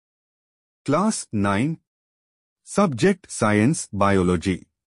Class 9. Subject Science Biology.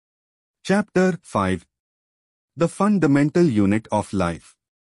 Chapter 5. The Fundamental Unit of Life.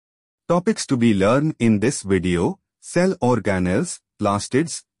 Topics to be learned in this video: cell organelles,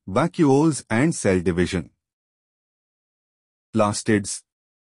 plastids, vacuoles and cell division. Plastids.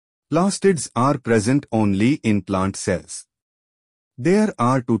 Plastids are present only in plant cells. There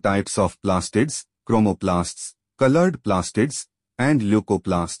are two types of plastids: chromoplasts, colored plastids, and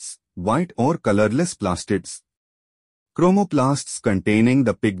leucoplasts, white or colorless plastids. Chromoplasts containing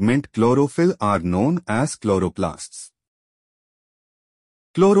the pigment chlorophyll are known as chloroplasts.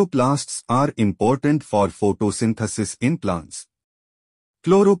 Chloroplasts are important for photosynthesis in plants.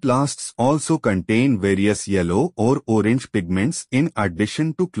 Chloroplasts also contain various yellow or orange pigments in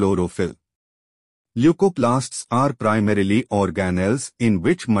addition to chlorophyll. Leucoplasts are primarily organelles in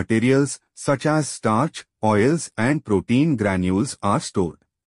which materials such as starch, oils and protein granules are stored.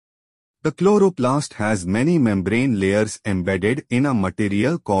 The chloroplast has many membrane layers embedded in a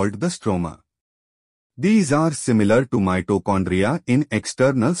material called the stroma. These are similar to mitochondria in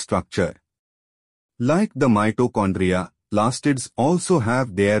external structure. Like the mitochondria, plastids also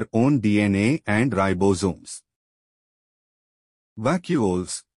have their own DNA and ribosomes.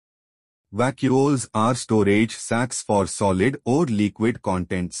 Vacuoles. Vacuoles are storage sacs for solid or liquid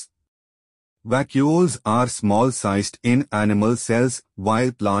contents. Vacuoles are small-sized in animal cells,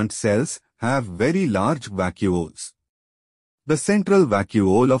 while plant cells have very large vacuoles. The central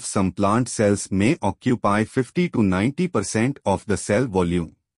vacuole of some plant cells may occupy 50 to 90% of the cell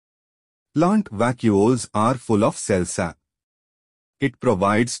volume. Plant vacuoles are full of cell sap. It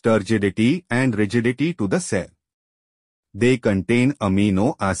provides turgidity and rigidity to the cell. They contain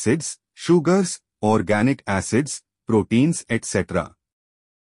amino acids, sugars, organic acids, proteins, etc.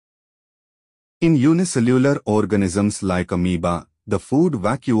 In unicellular organisms like amoeba, the food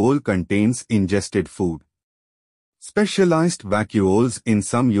vacuole contains ingested food. Specialized vacuoles in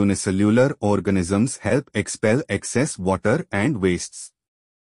some unicellular organisms help expel excess water and wastes.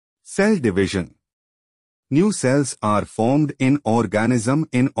 Cell division. New cells are formed in organism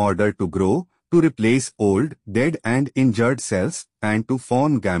in order to grow, to replace old, dead and injured cells, and to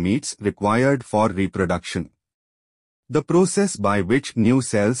form gametes required for reproduction. The process by which new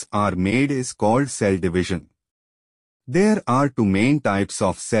cells are made is called cell division. There are two main types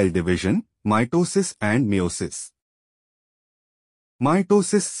of cell division: mitosis and meiosis.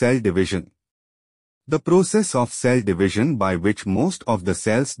 Mitosis cell division. The process of cell division by which most of the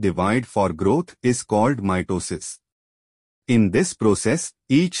cells divide for growth is called mitosis. In this process,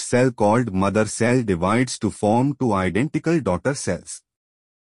 each cell called mother cell divides to form two identical daughter cells.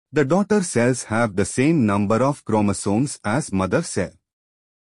 The daughter cells have the same number of chromosomes as mother cell.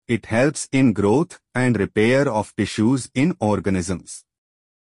 It helps in growth and repair of tissues in organisms.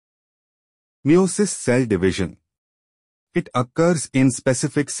 Meiosis cell division. It occurs in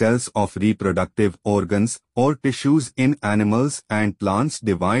specific cells of reproductive organs or tissues in animals and plants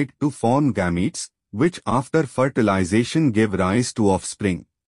divide to form gametes, which after fertilization give rise to offspring.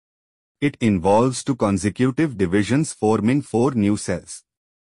 It involves two consecutive divisions forming 4 new cells.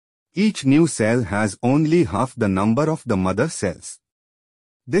 Each new cell has only half the number of the mother cells.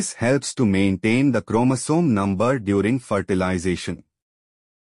 This helps to maintain the chromosome number during fertilization.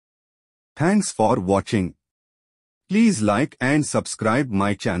 Thanks for watching. Please like and subscribe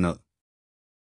my channel.